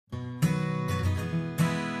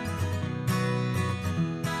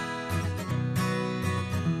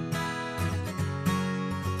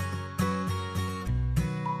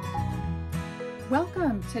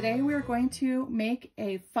Welcome! Today we are going to make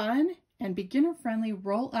a fun and beginner-friendly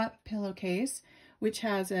roll-up pillowcase, which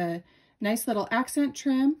has a nice little accent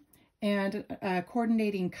trim and a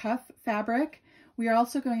coordinating cuff fabric. We are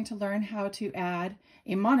also going to learn how to add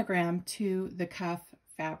a monogram to the cuff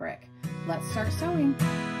fabric. Let's start sewing.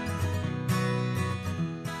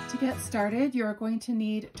 To get started, you're going to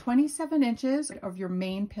need 27 inches of your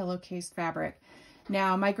main pillowcase fabric.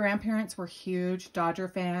 Now, my grandparents were huge Dodger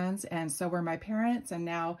fans, and so were my parents, and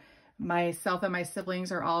now myself and my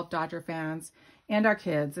siblings are all Dodger fans, and our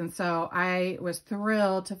kids. And so I was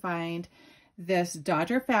thrilled to find this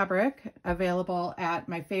Dodger fabric available at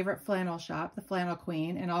my favorite flannel shop, the Flannel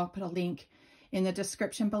Queen, and I'll put a link in the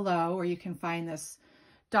description below where you can find this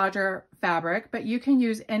Dodger fabric, but you can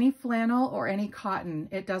use any flannel or any cotton.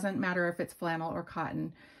 It doesn't matter if it's flannel or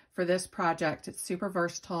cotton for this project. It's super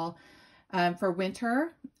versatile. For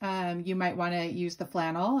winter, you might want to use the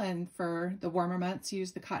flannel, and for the warmer months,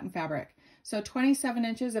 use the cotton fabric. So 27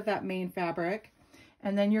 inches of that main fabric,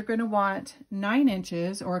 and then you're going to want 9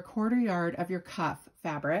 inches or 1/4 yard of your cuff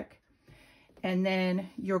fabric, and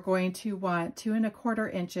then you're going to want 2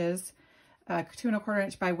 1/4 inches, 2 1/4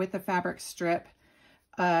 inch by width of fabric strip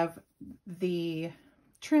of the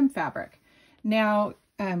trim fabric. Now,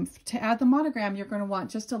 to add the monogram, you're going to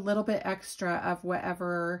want just a little bit extra of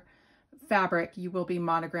whatever fabric you will be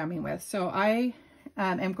monogramming with. So I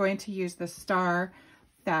am going to use the star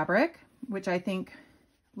fabric, which I think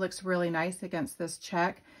looks really nice against this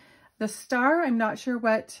check. The star, I'm not sure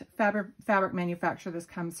what fabric manufacturer this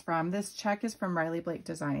comes from. This check is from Riley Blake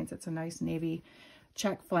Designs. It's a nice navy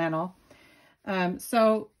check flannel.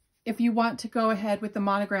 So if you want to go ahead with the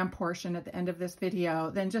monogram portion at the end of this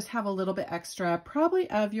video, then just have a little bit extra, probably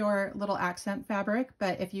of your little accent fabric.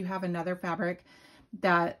 But if you have another fabric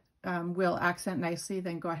that will accent nicely,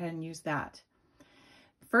 then go ahead and use that.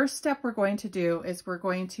 First step we're going to do is we're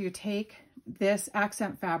going to take this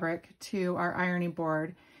accent fabric to our ironing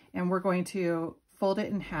board, and we're going to fold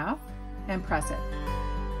it in half and press it.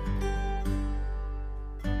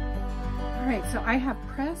 All right, so I have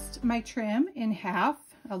pressed my trim in half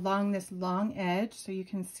along this long edge, so you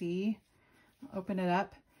can see. I'll open it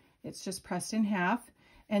up. It's just pressed in half.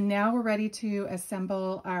 And now we're ready to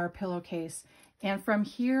assemble our pillowcase. And from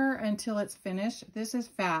here until it's finished, this is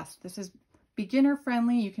fast. This is beginner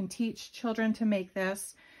friendly. You can teach children to make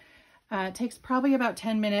this. It takes probably about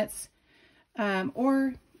 10 minutes,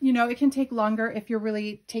 or, you know, it can take longer if you're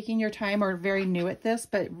really taking your time or very new at this,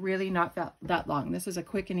 but really not that long. This is a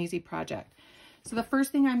quick and easy project. So the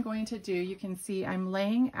first thing I'm going to do, you can see I'm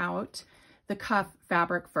laying out the cuff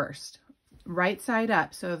fabric first, right side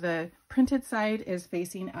up. So the printed side is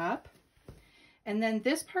facing up. And then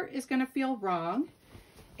this part is going to feel wrong.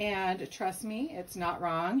 And trust me, it's not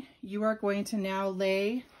wrong. You are going to now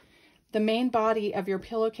lay the main body of your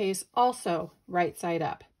pillowcase also right side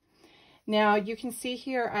up. Now you can see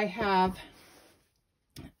here I have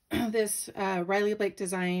this Riley Blake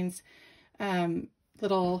Designs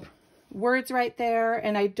little words right there,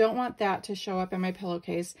 and I don't want that to show up in my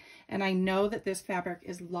pillowcase. And I know that this fabric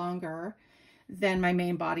is longer than my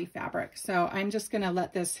main body fabric. So I'm just going to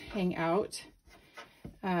let this hang out.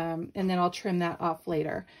 And then I'll trim that off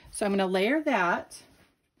later. So I'm going to layer that.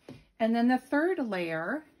 And then the third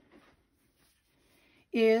layer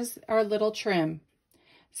is our little trim.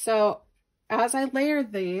 So as I layer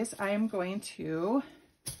these, I am going to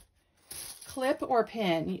clip or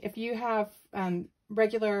pin. If you have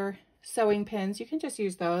regular sewing pins, you can just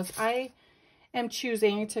use those. I am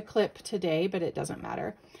choosing to clip today, but it doesn't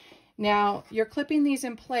matter. Now you're clipping these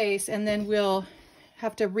in place, and then we'll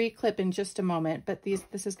have to re-clip in just a moment, but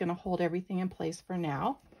this is going to hold everything in place for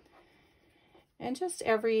now. And just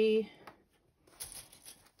every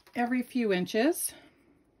few inches,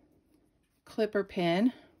 clip or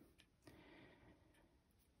pin.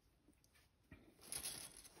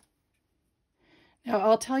 Now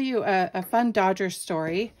I'll tell you a fun Dodger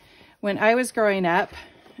story. When I was growing up,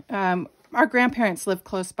 our grandparents lived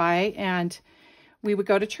close by, and we would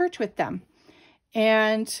go to church with them.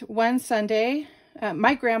 And one Sunday,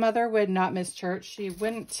 my grandmother would not miss church. She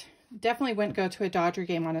definitely wouldn't go to a Dodger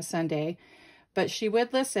game on a Sunday, but she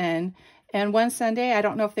would listen. And one Sunday, I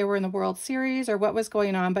don't know if they were in the World Series or what was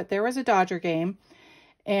going on, but there was a Dodger game,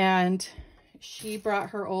 and she brought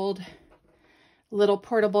her old little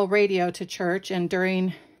portable radio to church. And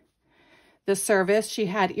during the service, she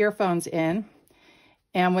had earphones in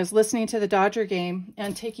and was listening to the Dodger game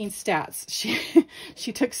and taking stats.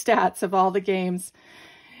 She took stats of all the games.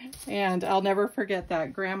 And I'll never forget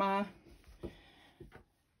that. Grandma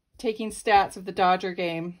taking stats of the Dodger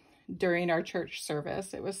game during our church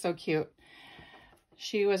service. It was so cute.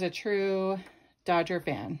 She was a true Dodger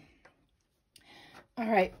fan. All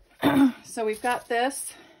right, so we've got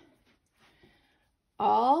this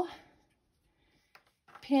all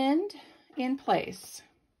pinned in place.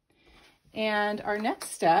 And our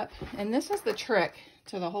next step, and this is the trick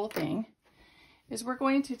to the whole thing, is we're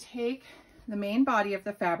going to take the main body of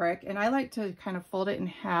the fabric, and I like to kind of fold it in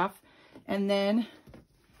half and then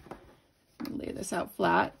lay this out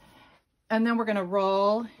flat. And then we're going to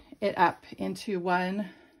roll it up into one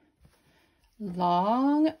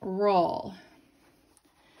long roll.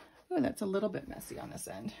 Oh, that's a little bit messy on this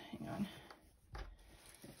end. Hang on.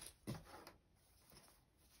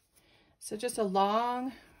 So just a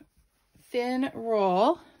long, thin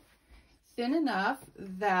roll, thin enough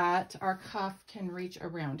that our cuff can reach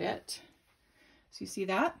around it. So you see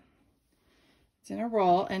that? It's in a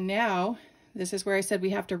roll. And now, this is where I said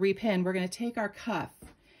we have to repin. We're going to take our cuff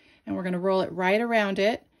and we're going to roll it right around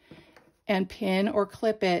it and pin or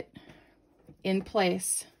clip it in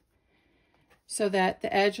place so that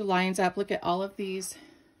the edge lines up. Look at all of these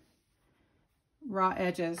raw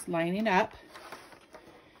edges lining up.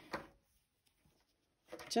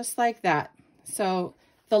 Just like that. So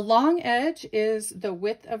the long edge is the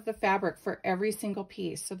width of the fabric for every single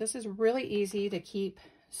piece. So this is really easy to keep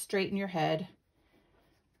straight in your head.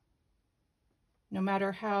 No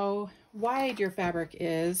matter how wide your fabric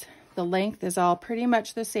is, the length is all pretty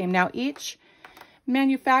much the same. Now each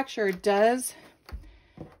manufacturer does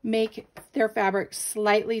make their fabric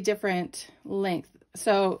slightly different length,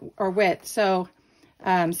 so, or width. So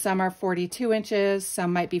some are 42 inches,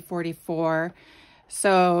 some might be 44.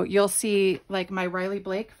 So you'll see, like my Riley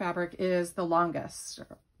Blake fabric is the longest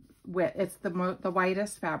width. It's the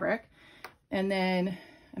widest fabric. And then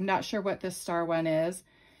I'm not sure what this star one is.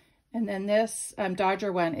 And then this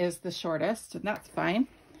Dodger one is the shortest, and that's fine.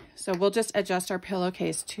 So we'll just adjust our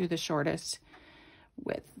pillowcase to the shortest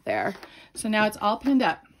width there. So now it's all pinned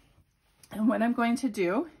up. And what I'm going to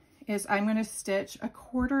do is I'm going to stitch a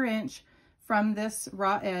 1/4 inch from this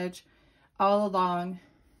raw edge all along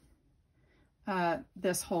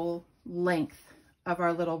this whole length of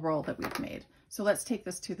our little roll that we've made. So let's take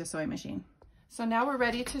this to the sewing machine. So now we're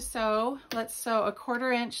ready to sew. Let's sew a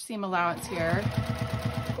 1/4 inch seam allowance here,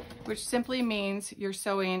 which simply means you're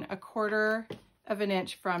sewing a 1/4 of an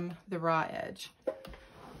inch from the raw edge.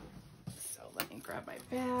 So let me grab my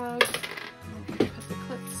bag, put the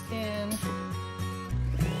clips in.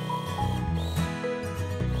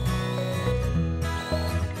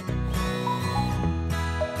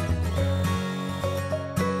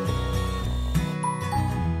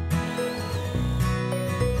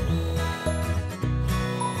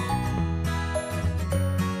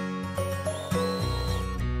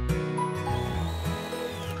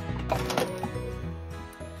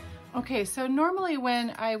 Okay, so normally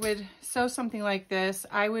when I would sew something like this,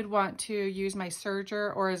 I would want to use my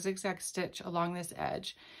serger or a zigzag stitch along this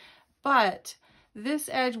edge. But this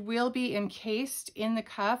edge will be encased in the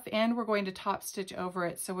cuff and we're going to top stitch over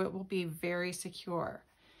it, so it will be very secure.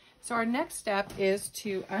 So our next step is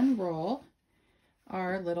to unroll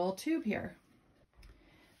our little tube here.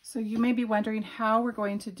 So you may be wondering how we're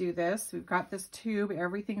going to do this. We've got this tube,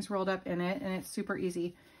 everything's rolled up in it, and it's super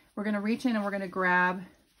easy. We're going to reach in and we're going to grab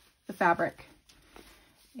the fabric,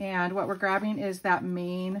 and what we're grabbing is that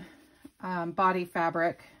main body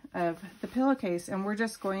fabric of the pillowcase, and we're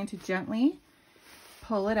just going to gently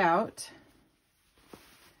pull it out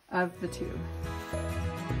of the tube.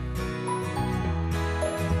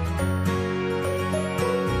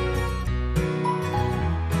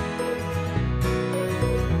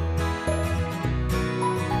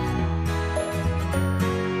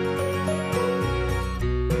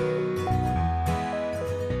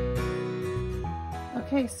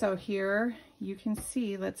 Okay, so here you can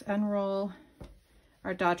see, let's unroll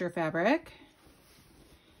our Dodger fabric.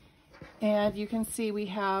 And you can see we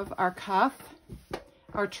have our cuff,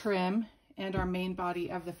 our trim, and our main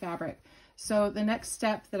body of the fabric. So the next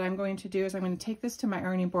step that I'm going to do is I'm going to take this to my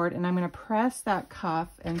ironing board and I'm going to press that cuff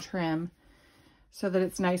and trim so that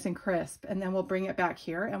it's nice and crisp. And then we'll bring it back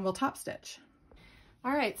here and we'll top stitch.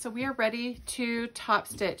 All right, so we are ready to top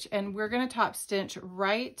stitch, and we're going to top stitch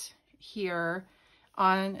right here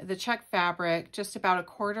on the check fabric, just about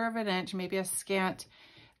 1/4 of an inch, maybe a scant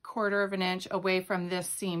 1/4 of an inch away from this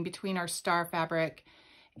seam between our star fabric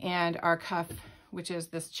and our cuff, which is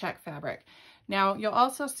this check fabric. Now you'll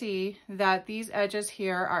also see that these edges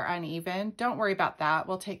here are uneven. Don't worry about that.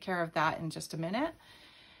 We'll take care of that in just a minute.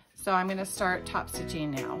 So I'm going to start top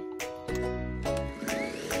stitching now.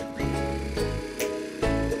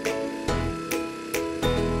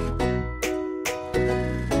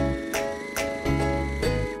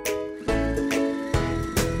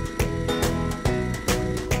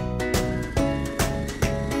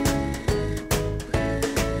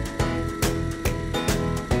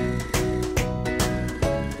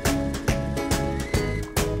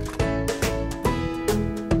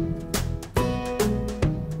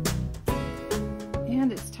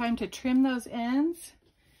 to trim those ends.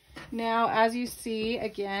 Now, as you see,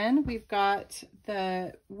 again, we've got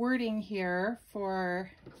the wording here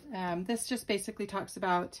for, this just basically talks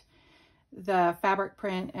about the fabric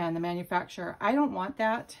print and the manufacturer. I don't want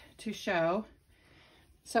that to show.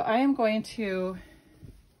 So I am going to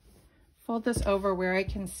fold this over where I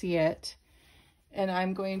can see it, and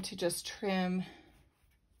I'm going to just trim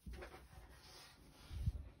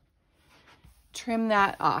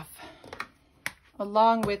that off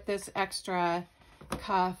along with this extra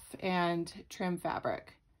cuff and trim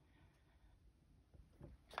fabric.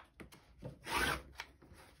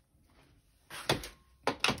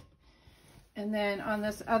 And then on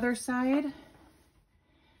this other side,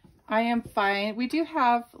 I am fine. We do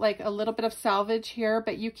have like a little bit of salvage here,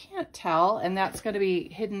 but you can't tell, and that's going to be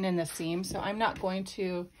hidden in the seam, so I'm not going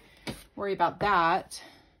to worry about that.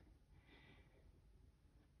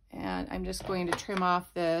 And I'm just going to trim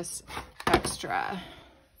off this extra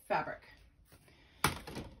fabric.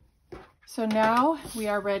 So now we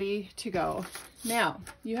are ready to go. Now,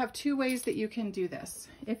 you have two ways that you can do this.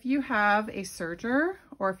 If you have a serger,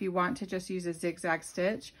 or if you want to just use a zigzag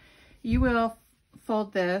stitch, you will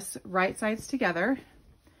fold this right sides together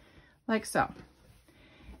like so.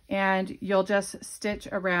 And you'll just stitch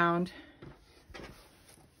around.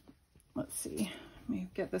 Let's see, let me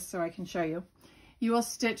get this so I can show you. You will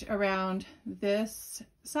stitch around this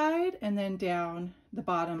side and then down the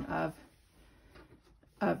bottom of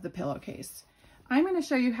the pillowcase. I'm going to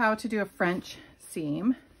show you how to do a French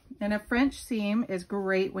seam. And a French seam is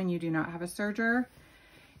great when you do not have a serger.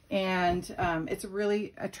 And it's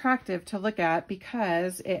really attractive to look at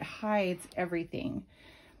because it hides everything.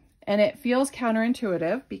 And it feels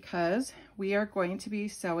counterintuitive because we are going to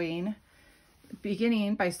be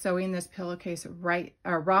beginning by sewing this pillowcase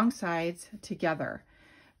wrong sides together.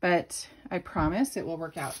 But I promise it will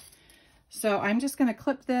work out. So I'm just going to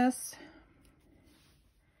clip this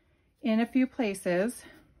in a few places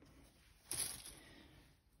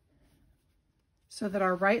so that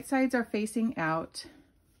our right sides are facing out.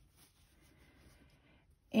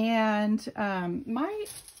 And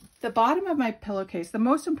the bottom of my pillowcase, the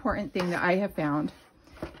most important thing that I have found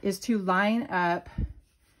is to line up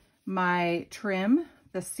my trim,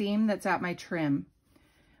 the seam that's at my trim,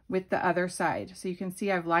 with the other side. So you can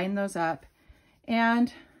see I've lined those up,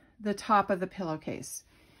 and the top of the pillowcase.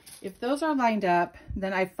 If those are lined up,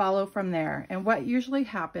 then I follow from there. And what usually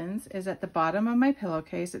happens is at the bottom of my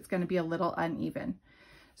pillowcase, it's going to be a little uneven.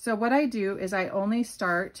 So what I do is I only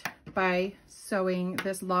start by sewing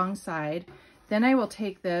this long side. Then I will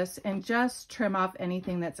take this and just trim off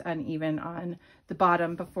anything that's uneven on the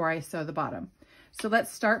bottom before I sew the bottom. So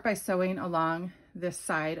let's start by sewing along this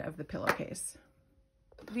side of the pillowcase.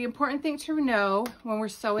 The important thing to know when we're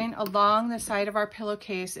sewing along the side of our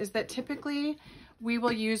pillowcase is that typically we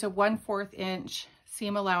will use a 1/4 inch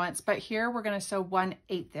seam allowance, but here we're going to sew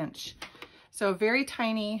 1/8 inch. So a very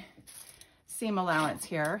tiny seam allowance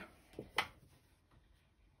here.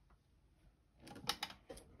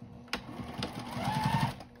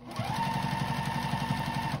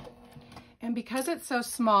 And because it's so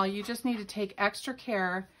small, you just need to take extra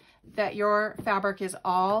care that your fabric is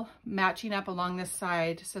all matching up along this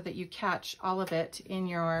side so that you catch all of it in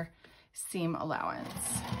your seam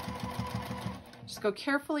allowance. Just go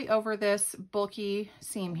carefully over this bulky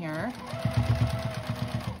seam here.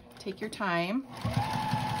 Take your time.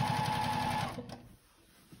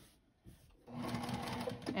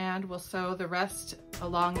 And we'll sew the rest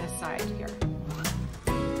along this side here.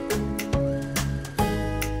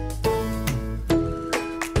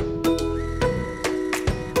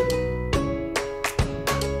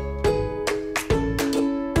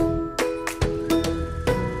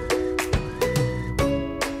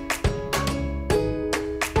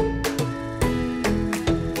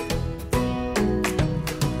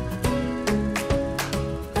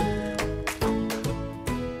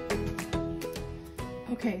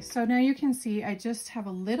 Okay, so now you can see I just have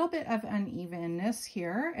a little bit of unevenness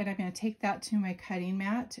here, and I'm going to take that to my cutting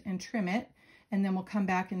mat and trim it, and then we'll come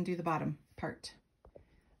back and do the bottom part.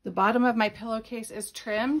 The bottom of my pillowcase is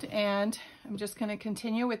trimmed, and I'm just going to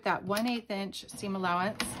continue with that 1/8 inch seam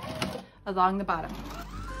allowance along the bottom.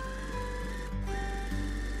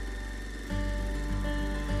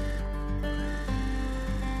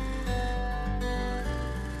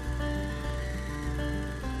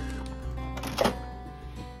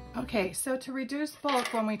 Okay, so to reduce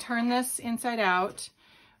bulk, when we turn this inside out,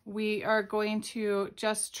 we are going to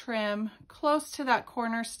just trim close to that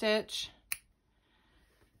corner stitch,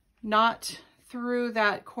 not through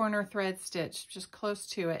that corner thread stitch, just close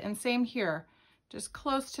to it. And same here, just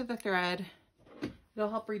close to the thread. It'll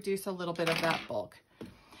help reduce a little bit of that bulk.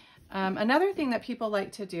 Another thing that people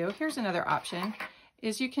like to do, here's another option,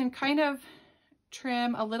 is you can kind of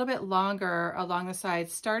trim a little bit longer along the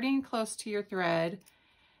sides, starting close to your thread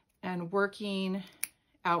and working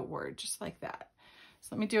outward, just like that. So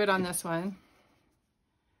let me do it on this one.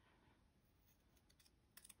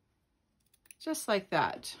 Just like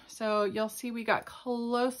that. So you'll see we got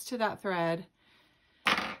close to that thread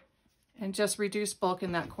and just reduce bulk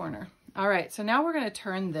in that corner. All right, so now we're going to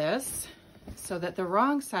turn this so that the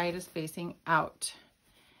wrong side is facing out.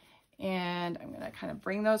 And I'm going to kind of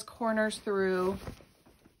bring those corners through.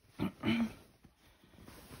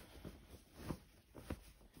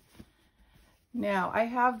 Now I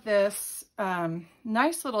have this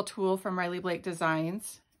nice little tool from Riley Blake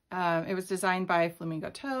Designs. It was designed by Flamingo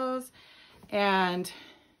Toes, and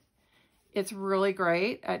it's really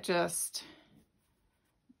great at just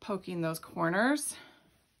poking those corners.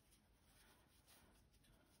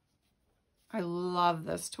 I love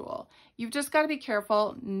this tool. You've just got to be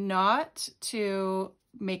careful not to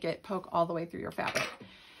make it poke all the way through your fabric.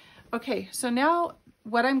 Okay, so now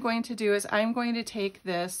what I'm going to do is I'm going to take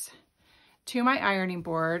this to my ironing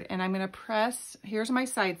board and I'm going to press, here's my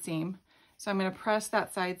side seam. So I'm going to press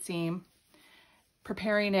that side seam,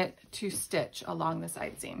 preparing it to stitch along the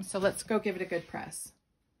side seam. So let's go give it a good press.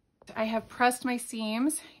 I have pressed my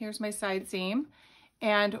seams. Here's my side seam.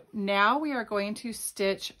 And now we are going to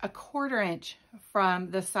stitch a 1/4 inch from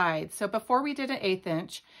the side. So before we did an 1/8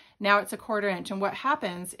 inch, now it's a 1/4 inch. And what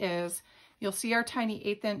happens is you'll see our tiny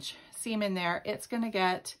 1/8 inch seam in there. It's going to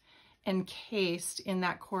get encased in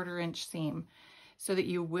that 1/4 inch seam so that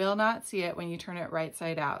you will not see it when you turn it right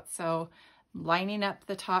side out. So lining up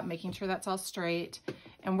the top, making sure that's all straight.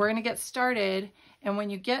 And we're going to get started. And when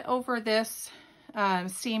you get over this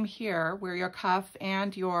seam here where your cuff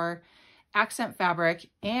and your accent fabric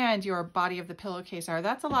and your body of the pillowcase are,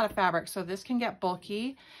 that's a lot of fabric. So this can get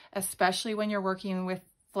bulky, especially when you're working with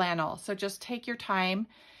flannel. So just take your time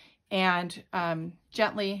and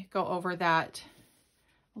gently go over that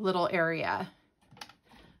little area.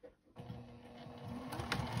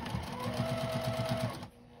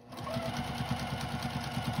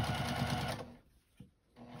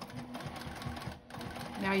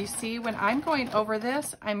 Now you see when I'm going over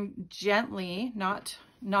this, I'm gently, not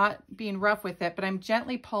being rough with it, but I'm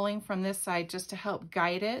gently pulling from this side just to help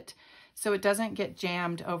guide it so it doesn't get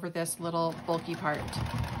jammed over this little bulky part.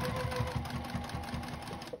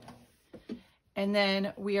 And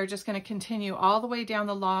then we are just going to continue all the way down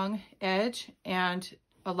the long edge and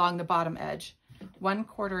along the bottom edge,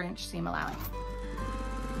 1/4 inch seam allowing.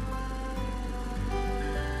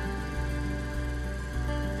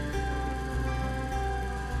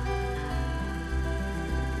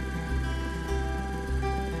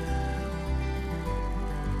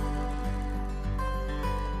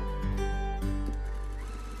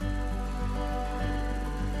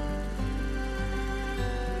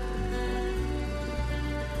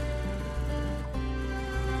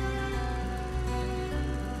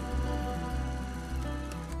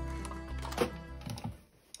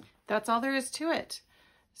 That's all there is to it.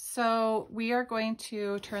 So we are going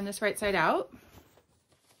to turn this right side out.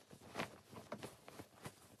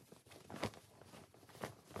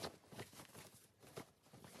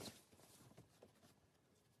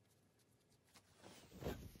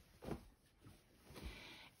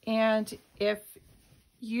 And if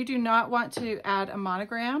you do not want to add a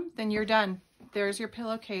monogram, then you're done. There's your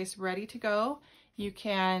pillowcase ready to go. You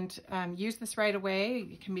can use this right away.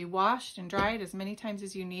 It can be washed and dried as many times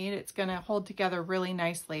as you need. It's going to hold together really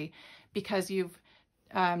nicely because you've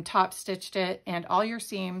top stitched it and all your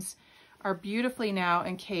seams are beautifully now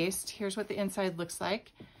encased. Here's what the inside looks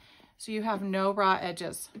like. So you have no raw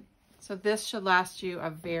edges. So this should last you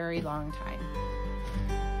a very long time.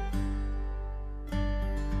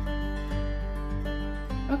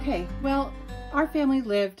 Okay, well, our family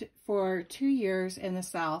lived for 2 years in the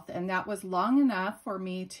South, and that was long enough for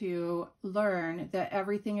me to learn that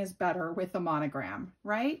everything is better with a monogram,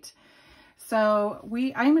 right? So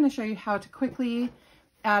I'm going to show you how to quickly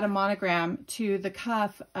add a monogram to the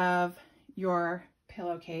cuff of your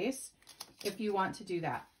pillowcase if you want to do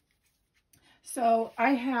that. So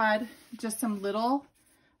I had just some little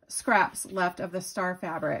scraps left of the star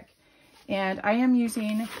fabric, and I am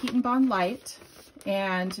using Heat and Bond Light.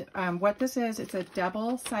 And what this is, it's a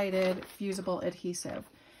double-sided fusible adhesive.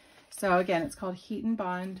 So again, it's called Heat and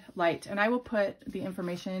Bond Light. And I will put the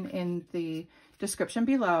information in the description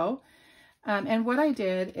below. And what I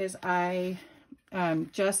did is I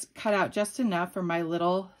just cut out just enough for my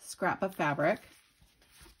little scrap of fabric.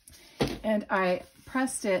 And I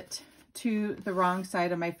pressed it to the wrong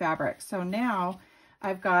side of my fabric. So now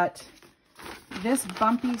I've got this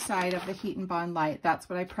bumpy side of the Heat and Bond light, that's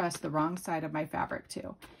what I pressed the wrong side of my fabric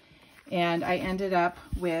to. And I ended up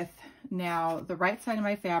with now the right side of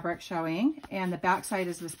my fabric showing, and the back side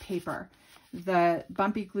is this paper. The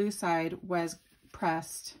bumpy glue side was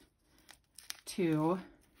pressed to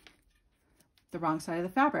the wrong side of the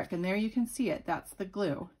fabric. And there you can see it. That's the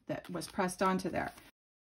glue that was pressed onto there.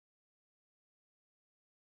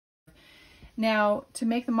 Now, to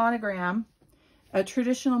make the monogram, a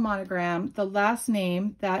traditional monogram, the last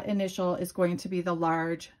name, that initial is going to be the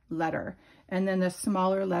large letter. And then the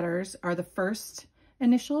smaller letters are the first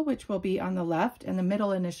initial, which will be on the left, and the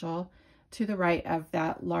middle initial to the right of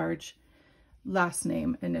that large last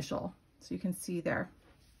name initial. So you can see there.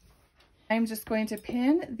 I'm just going to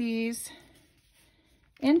pin these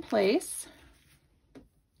in place.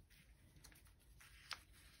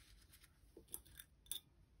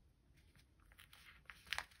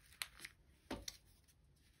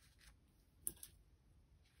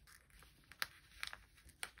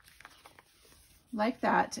 Like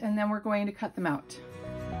that, and then we're going to cut them out.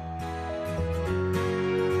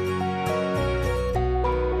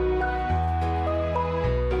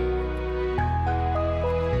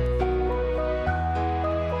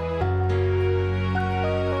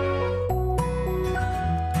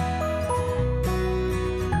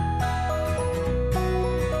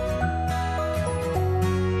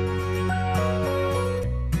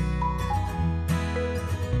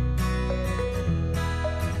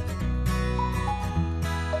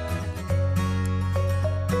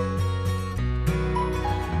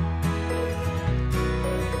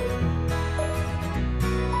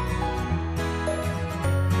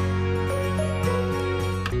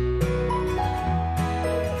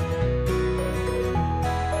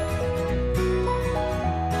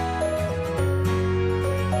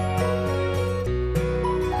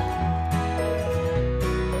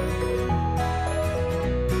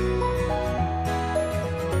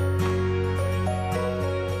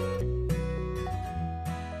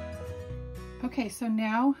 Okay, so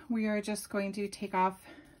now we are just going to take off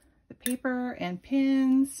the paper and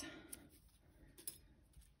pins.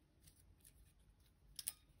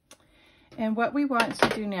 And what we want to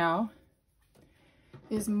do now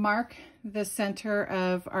is mark the center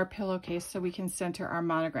of our pillowcase so we can center our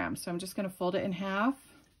monogram. So I'm just going to fold it in half.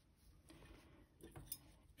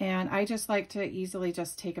 And I just like to easily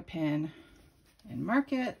just take a pin and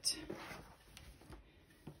mark it.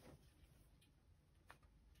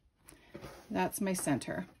 That's my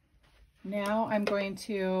center. Now I'm going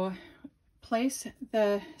to place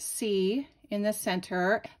the C in the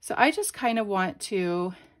center. So I just kind of want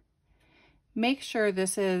to make sure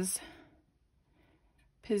this is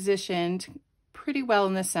positioned pretty well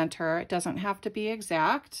in the center. It doesn't have to be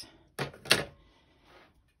exact.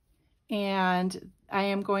 And I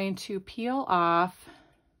am going to peel off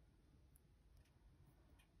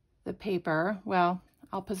the paper. Well,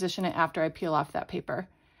 I'll position it after I peel off that paper.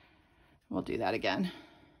 We'll do that again.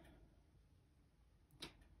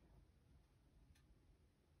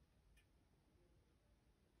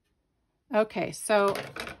 Okay, so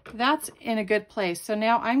that's in a good place. So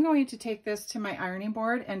now I'm going to take this to my ironing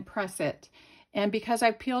board and press it. And because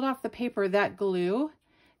I've peeled off the paper, that glue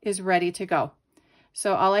is ready to go.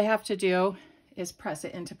 So all I have to do is press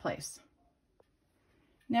it into place.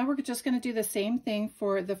 Now we're just going to do the same thing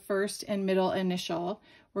for the first and middle initial.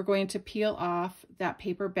 We're going to peel off that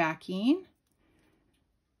paper backing.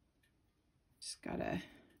 Just gotta,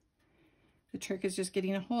 the trick is just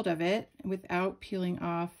getting a hold of it without peeling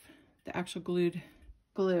off the actual glued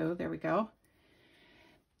glue. There we go.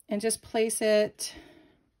 And just place it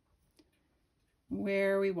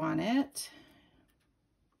where we want it.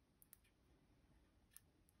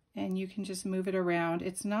 And you can just move it around.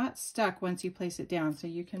 It's not stuck once you place it down, so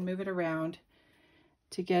you can move it around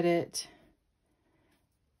to get it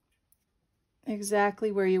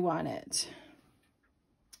exactly where you want it.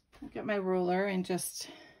 I'll get my ruler and just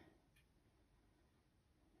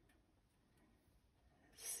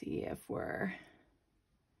see if we're,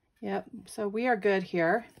 yep, so we are good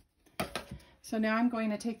here. So now I'm going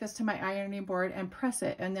to take this to my ironing board and press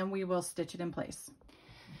it, and then we will stitch it in place.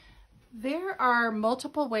 There are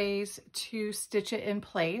multiple ways to stitch it in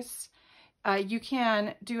place. You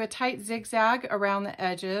can do a tight zigzag around the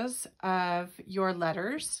edges of your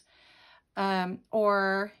letters,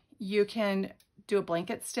 or you can do a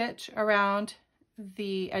blanket stitch around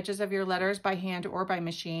the edges of your letters by hand or by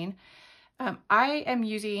machine. I am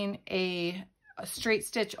using a straight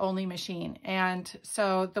stitch only machine, and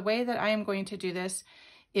so the way that I am going to do this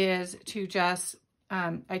is to just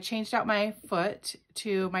I changed out my foot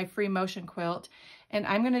to my free motion quilt, And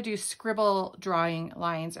I'm going to do scribble drawing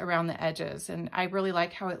lines around the edges. And I really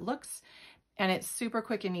like how it looks, and it's super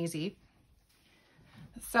quick and easy.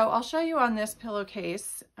 So I'll show you on this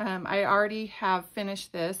pillowcase. I already have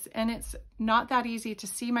finished this, and it's not that easy to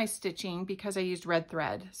see my stitching because I used red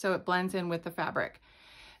thread, so it blends in with the fabric.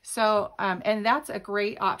 So, and that's a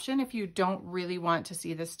great option if you don't really want to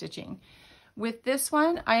see the stitching. With this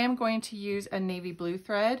one, I am going to use a navy blue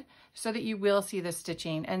thread so that you will see the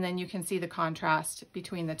stitching, and then you can see the contrast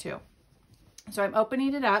between the two. So I'm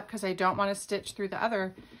opening it up because I don't want to stitch through the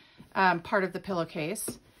other part of the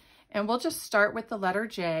pillowcase. And we'll just start with the letter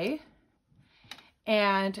J.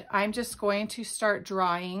 And I'm just going to start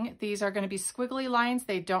drawing. These are going to be squiggly lines.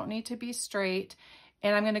 They don't need to be straight.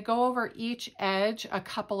 And I'm going to go over each edge a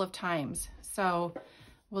couple of times. So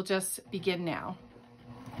we'll just begin now.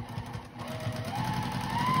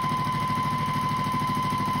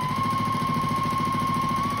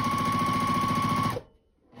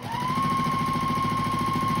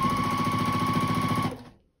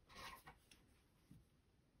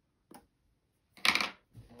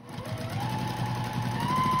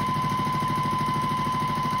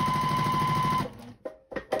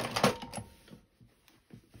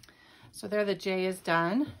 So there, the J is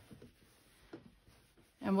done,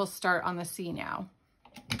 and we'll start on the C now.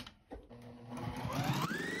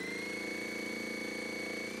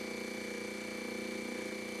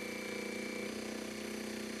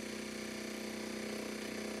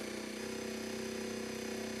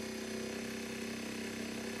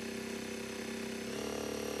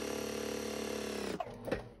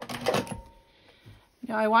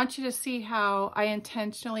 Now I want you to see how I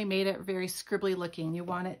intentionally made it very scribbly looking. You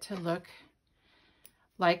want it to look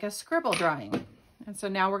like a scribble drawing. And so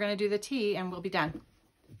now we're going to do the T and we'll be done.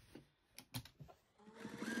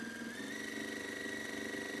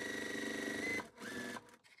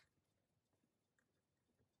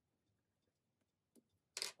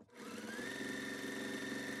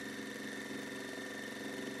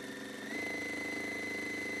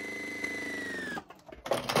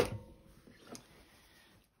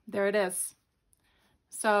 There it is.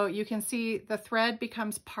 So you can see the thread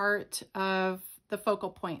becomes part of the focal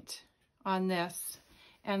point on this.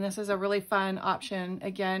 And this is a really fun option.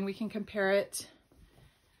 Again, we can compare it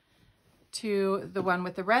to the one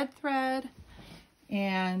with the red thread,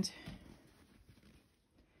 and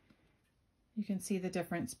you can see the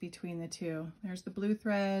difference between the two. There's the blue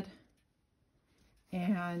thread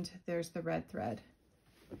and there's the red thread.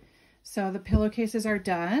 So the pillowcases are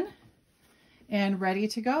done and ready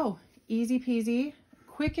to go. Easy peasy,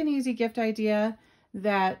 quick and easy gift idea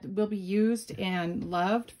that will be used and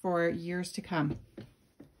loved for years to come.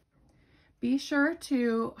 Be sure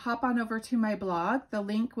to hop on over to my blog. The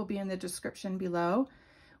link will be in the description below,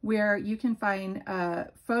 where you can find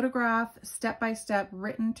a photograph, step-by-step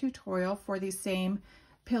written tutorial for these same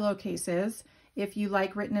pillowcases. If you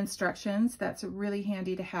like written instructions, that's really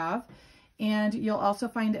handy to have. And you'll also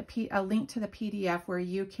find a link to the PDF where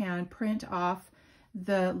you can print off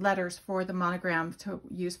the letters for the monogram to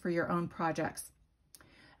use for your own projects.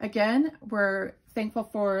 Again, we're thankful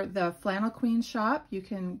for the Flannel Queen shop. You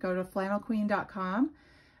can go to flannelqueen.com.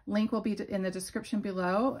 Link will be in the description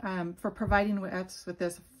below for providing us with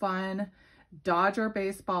this fun Dodger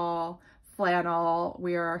baseball flannel.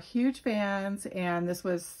 We are huge fans, and this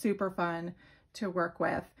was super fun to work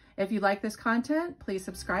with. If you like this content, please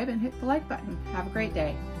subscribe and hit the like button. Have a great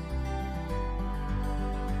day.